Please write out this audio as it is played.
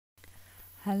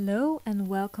Hello and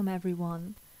welcome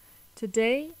everyone.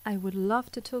 Today I would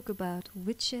love to talk about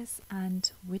witches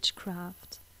and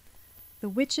witchcraft. The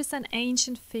witch is an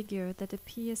ancient figure that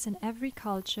appears in every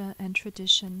culture and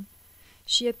tradition.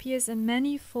 She appears in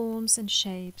many forms and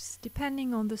shapes,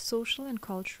 depending on the social and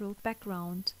cultural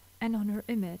background and on her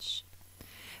image.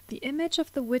 The image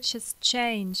of the witch has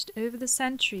changed over the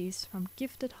centuries from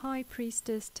gifted high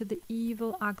priestess to the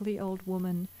evil, ugly old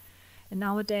woman, and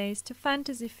nowadays to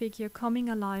fantasy figure coming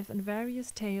alive in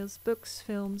various tales, books,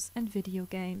 films and video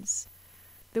games.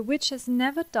 The witch has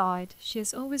never died, she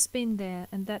has always been there,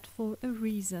 and that for a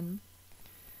reason.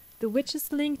 The witch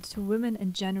is linked to women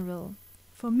in general.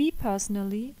 For me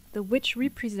personally, the witch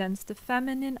represents the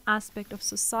feminine aspect of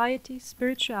society,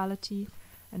 spirituality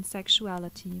and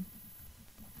sexuality.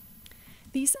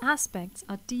 These aspects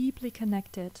are deeply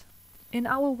connected. In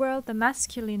our world, the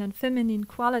masculine and feminine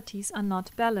qualities are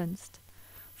not balanced.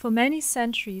 For many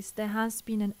centuries, there has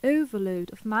been an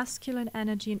overload of masculine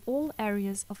energy in all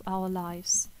areas of our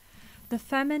lives. The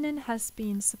feminine has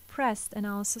been suppressed in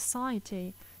our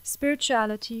society,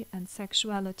 spirituality and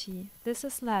sexuality. This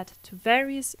has led to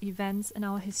various events in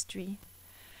our history.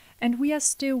 And we are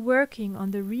still working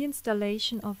on the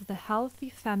reinstallation of the healthy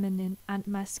feminine and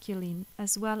masculine,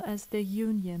 as well as their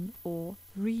union or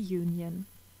reunion.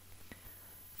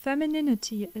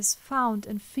 Femininity is found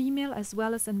in female as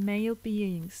well as in male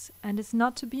beings, and is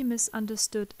not to be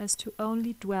misunderstood as to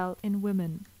only dwell in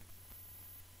women.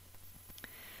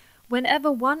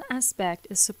 Whenever one aspect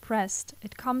is suppressed,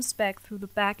 it comes back through the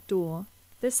back door.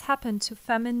 This happened to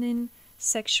feminine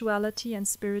sexuality and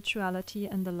spirituality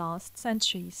in the last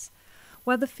centuries.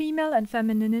 While the female and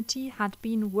femininity had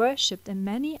been worshipped in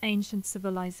many ancient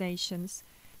civilizations,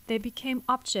 they became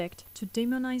object to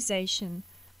demonization,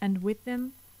 and with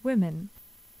them women.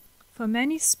 For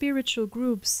many spiritual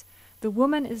groups, the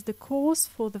woman is the cause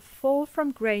for the fall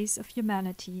from grace of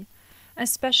humanity,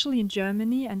 especially in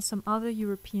Germany and some other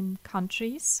European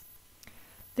countries.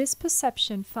 This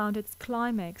perception found its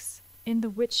climax in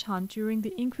the witch hunt during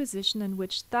the Inquisition, in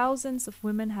which thousands of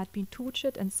women had been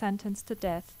tortured and sentenced to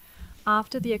death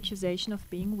after the accusation of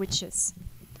being witches.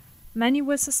 Many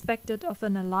were suspected of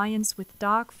an alliance with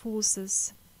dark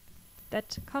forces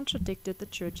that contradicted the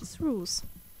Church's rules.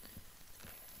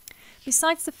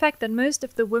 Besides the fact that most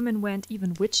of the women weren't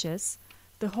even witches,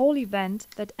 the whole event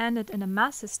that ended in a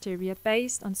mass hysteria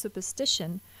based on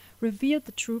superstition revealed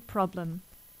the true problem.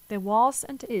 There was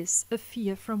and is a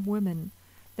fear from women,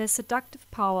 their seductive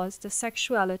powers, their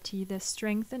sexuality, their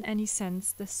strength in any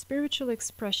sense, their spiritual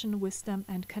expression, wisdom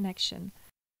and connection.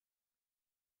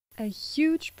 A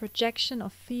huge projection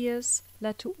of fears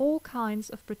led to all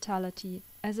kinds of brutality,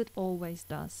 as it always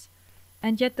does.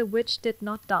 And yet the witch did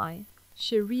not die.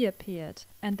 She reappeared,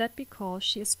 and that because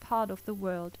she is part of the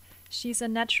world. She is a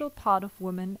natural part of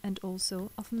women and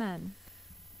also of men.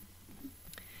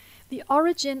 The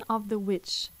origin of the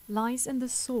witch lies in the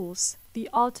source, the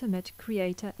ultimate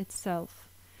creator itself.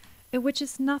 A witch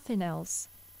is nothing else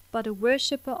but a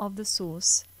worshipper of the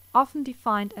source. Often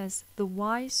defined as the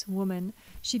wise woman,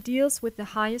 she deals with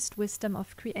the highest wisdom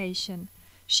of creation.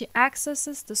 She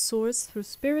accesses the source through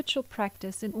spiritual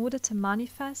practice in order to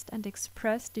manifest and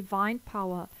express divine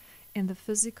power in the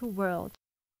physical world.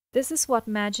 This is what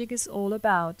magic is all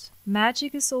about.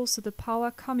 Magic is also the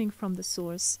power coming from the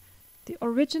source. The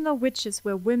original witches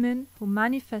were women who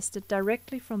manifested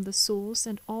directly from the source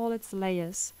and all its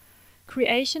layers.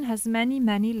 Creation has many,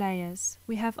 many layers.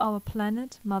 We have our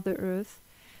planet, Mother Earth,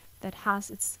 that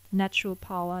has its natural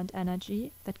power and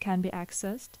energy that can be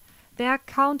accessed. There are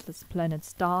countless planets,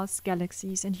 stars,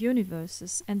 galaxies and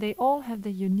universes, and they all have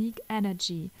their unique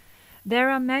energy. There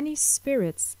are many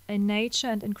spirits in nature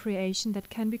and in creation that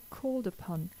can be called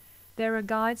upon. There are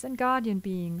guides and guardian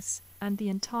beings and the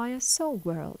entire soul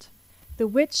world. The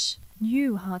witch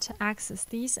knew how to access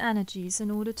these energies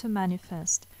in order to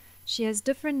manifest. She has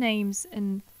different names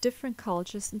in different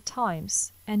cultures and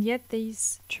times, and yet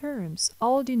these terms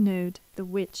all denote the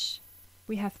witch.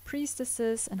 We have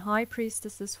priestesses and high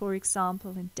priestesses, for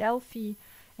example, in Delphi,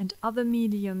 and other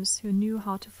mediums who knew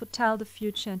how to foretell the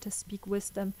future and to speak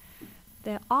wisdom.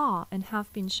 There are and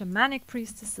have been shamanic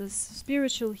priestesses,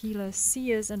 spiritual healers,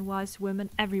 seers and wise women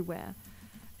everywhere.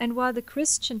 And while the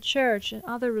Christian Church and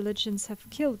other religions have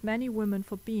killed many women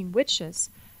for being witches,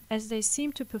 as they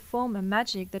seem to perform a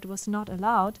magic that was not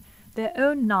allowed, their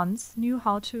own nuns knew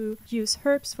how to use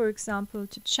herbs, for example,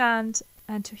 to chant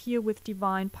and to heal with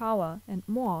divine power and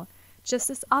more, just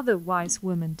as other wise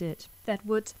women did, that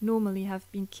would normally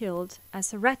have been killed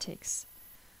as heretics.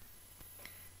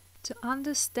 To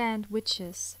understand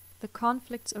witches, the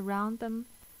conflicts around them,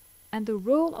 and the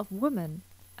role of women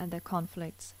and their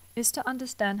conflicts, is to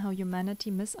understand how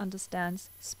humanity misunderstands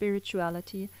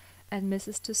spirituality and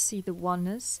misses to see the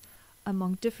oneness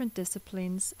among different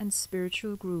disciplines and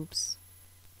spiritual groups.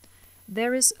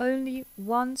 There is only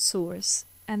one source,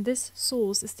 and this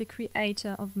source is the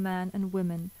creator of man and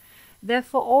women.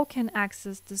 Therefore, all can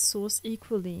access this source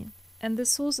equally, and the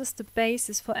source is the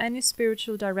basis for any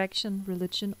spiritual direction,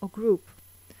 religion, or group.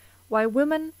 While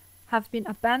women have been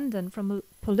abandoned from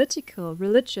political,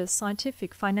 religious,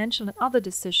 scientific, financial, and other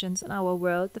decisions in our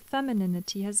world, the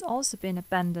femininity has also been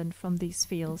abandoned from these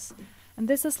fields. And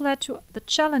this has led to the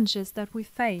challenges that we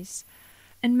face.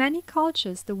 In many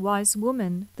cultures, the wise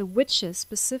woman, the witches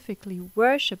specifically,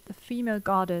 worship the female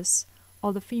goddess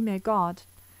or the female god.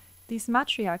 These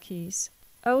matriarchies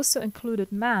also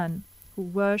included man, who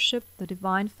worship the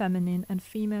divine feminine and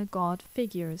female god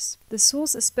figures. The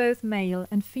source is both male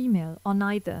and female, or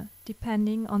neither,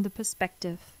 depending on the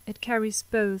perspective. It carries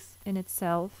both in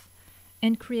itself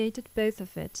and created both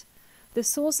of it. The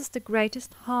source is the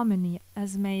greatest harmony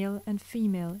as male and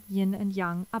female, yin and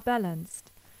yang, are balanced.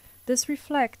 This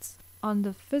reflects on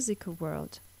the physical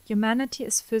world. Humanity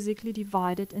is physically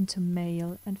divided into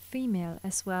male and female,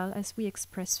 as well as we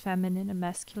express feminine and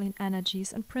masculine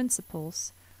energies and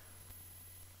principles.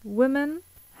 Women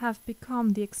have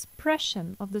become the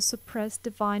expression of the suppressed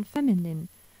divine feminine,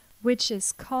 which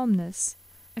is calmness,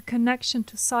 a connection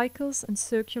to cycles and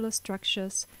circular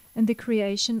structures in the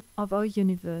creation of our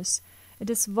universe. It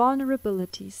is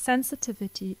vulnerability,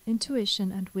 sensitivity,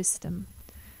 intuition, and wisdom.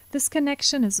 This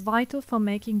connection is vital for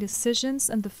making decisions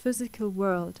in the physical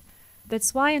world.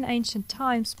 That's why in ancient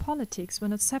times politics were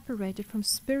not separated from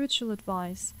spiritual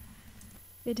advice.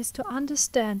 It is to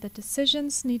understand that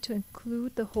decisions need to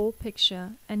include the whole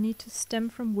picture and need to stem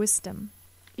from wisdom.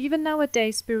 Even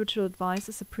nowadays, spiritual advice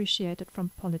is appreciated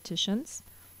from politicians.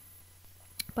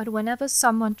 But whenever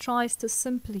someone tries to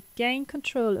simply gain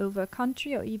control over a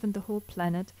country or even the whole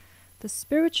planet, the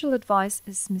spiritual advice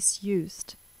is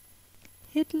misused.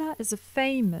 Hitler is a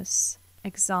famous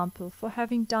example for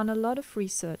having done a lot of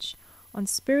research on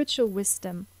spiritual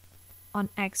wisdom, on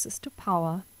access to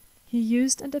power. He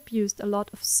used and abused a lot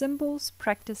of symbols,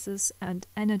 practices, and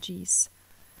energies.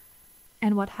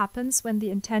 And what happens when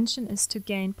the intention is to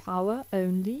gain power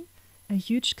only? A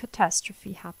huge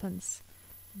catastrophe happens.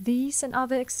 These and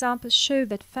other examples show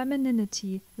that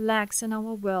femininity lacks in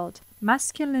our world.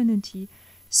 Masculinity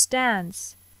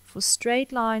stands for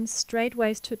straight lines, straight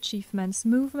ways to achievements,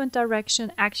 movement,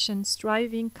 direction, action,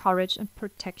 striving, courage, and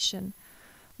protection.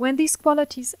 When these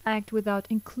qualities act without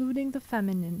including the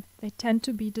feminine, they tend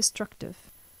to be destructive.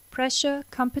 Pressure,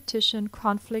 competition,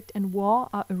 conflict, and war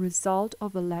are a result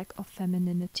of a lack of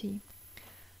femininity.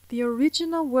 The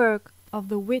original work of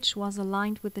the witch was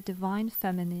aligned with the divine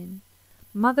feminine.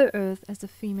 Mother Earth as a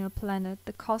female planet,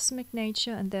 the cosmic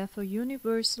nature and therefore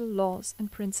universal laws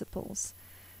and principles.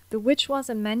 The witch was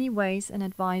in many ways an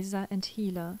advisor and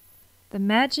healer. The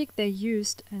magic they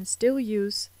used and still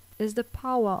use is the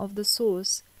power of the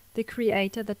source, the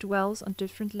creator that dwells on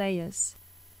different layers.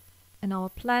 In our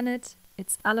planet,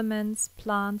 its elements,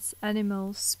 plants,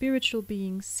 animals, spiritual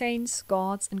beings, saints,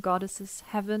 gods and goddesses,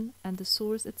 heaven and the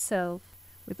source itself,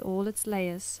 with all its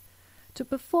layers. To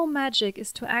perform magic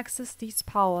is to access these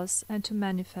powers and to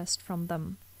manifest from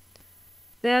them.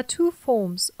 There are two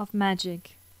forms of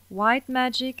magic, white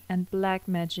magic and black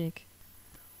magic.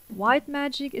 White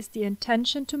magic is the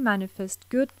intention to manifest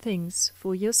good things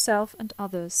for yourself and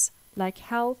others, like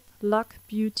health, luck,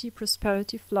 beauty,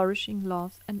 prosperity, flourishing,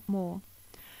 love, and more.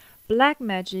 Black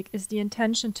magic is the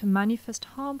intention to manifest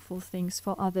harmful things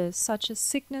for others, such as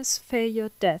sickness, failure,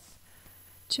 death.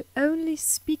 To only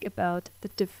speak about the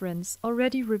difference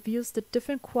already reveals the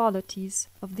different qualities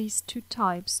of these two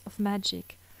types of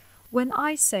magic. When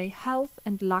I say health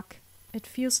and luck, it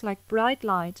feels like bright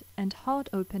light and heart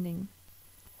opening.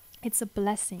 It's a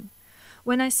blessing.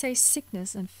 When I say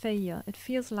sickness and failure, it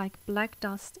feels like black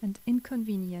dust and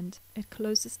inconvenient. It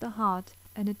closes the heart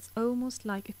and it's almost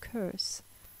like a curse.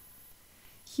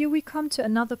 Here we come to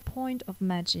another point of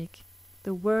magic.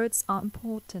 The words are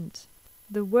important.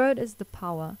 The word is the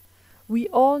power. We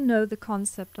all know the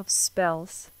concept of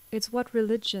spells. It's what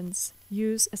religions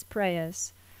use as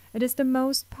prayers. It is the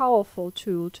most powerful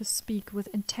tool to speak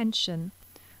with intention.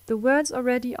 The words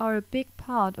already are a big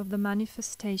part of the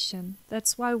manifestation.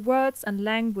 That's why words and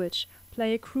language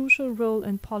play a crucial role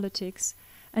in politics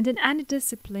and in any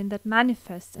discipline that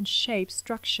manifests and shapes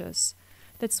structures.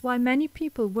 That's why many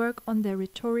people work on their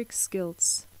rhetoric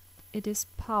skills. It is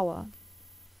power.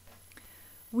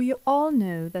 We all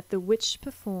know that the witch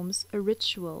performs a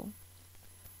ritual.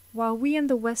 While we in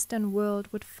the Western world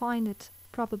would find it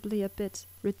probably a bit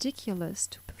ridiculous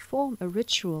to perform a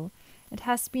ritual, It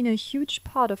has been a huge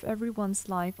part of everyone's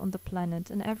life on the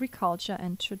planet in every culture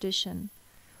and tradition.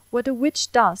 What a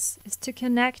witch does is to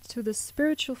connect to the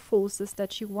spiritual forces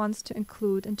that she wants to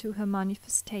include into her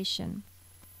manifestation.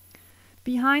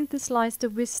 Behind this lies the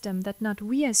wisdom that not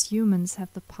we as humans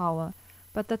have the power,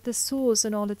 but that the source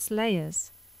in all its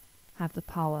layers have the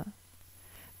power.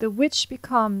 The witch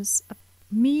becomes a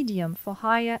medium for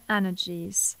higher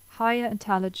energies, higher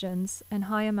intelligence, and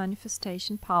higher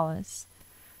manifestation powers.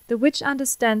 The witch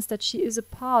understands that she is a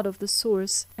part of the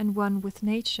source and one with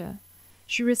nature.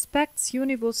 She respects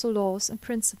universal laws and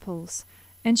principles,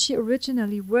 and she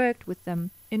originally worked with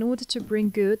them in order to bring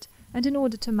good and in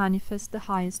order to manifest the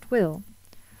highest will.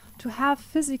 To have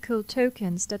physical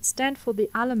tokens that stand for the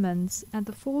elements and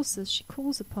the forces she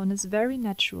calls upon is very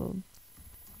natural.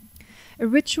 A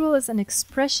ritual is an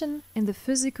expression in the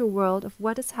physical world of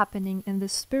what is happening in the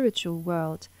spiritual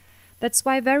world. That's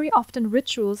why very often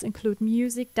rituals include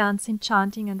music, dancing,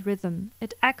 chanting, and rhythm.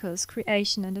 It echoes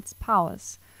creation and its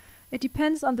powers. It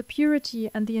depends on the purity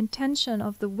and the intention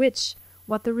of the witch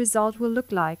what the result will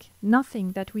look like.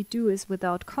 Nothing that we do is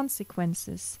without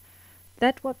consequences.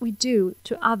 That what we do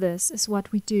to others is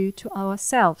what we do to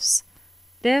ourselves.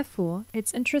 Therefore,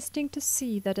 it's interesting to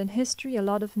see that in history a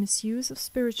lot of misuse of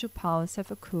spiritual powers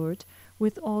have occurred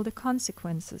with all the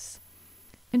consequences.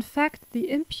 In fact,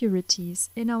 the impurities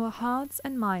in our hearts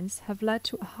and minds have led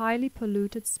to a highly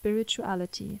polluted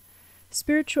spirituality.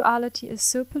 Spirituality is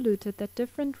so polluted that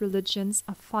different religions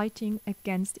are fighting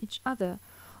against each other,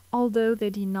 although they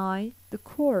deny the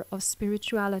core of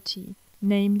spirituality,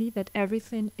 namely that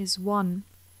everything is one,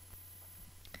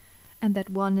 and that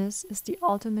oneness is the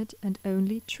ultimate and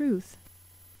only truth,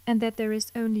 and that there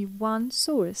is only one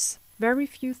source. Very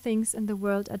few things in the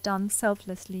world are done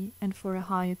selflessly and for a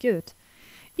higher good.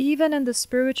 Even in the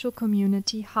spiritual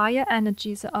community, higher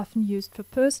energies are often used for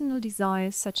personal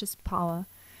desires such as power.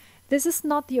 This is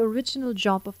not the original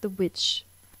job of the witch.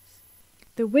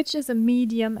 The witch is a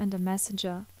medium and a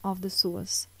messenger of the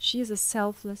source. She is a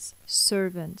selfless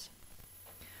servant.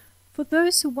 For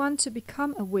those who want to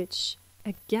become a witch,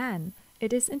 again,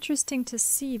 it is interesting to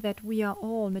see that we are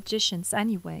all magicians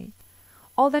anyway.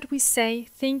 All that we say,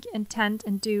 think, intend,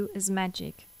 and do is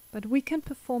magic, but we can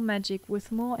perform magic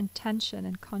with more intention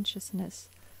and consciousness.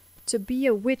 To be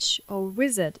a witch or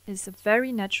wizard is a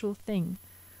very natural thing.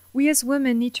 We as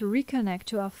women need to reconnect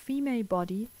to our female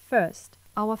body first,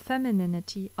 our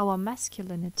femininity, our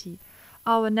masculinity,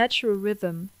 our natural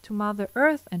rhythm, to Mother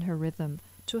Earth and her rhythm,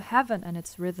 to heaven and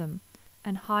its rhythm,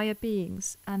 and higher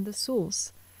beings and the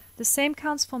source. The same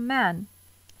counts for men.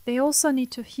 They also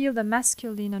need to heal the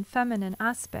masculine and feminine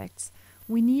aspects.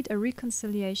 We need a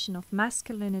reconciliation of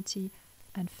masculinity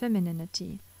and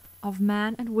femininity, of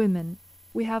men and women.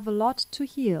 We have a lot to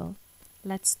heal.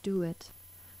 Let's do it.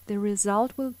 The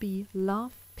result will be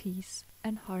love, peace,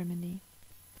 and harmony.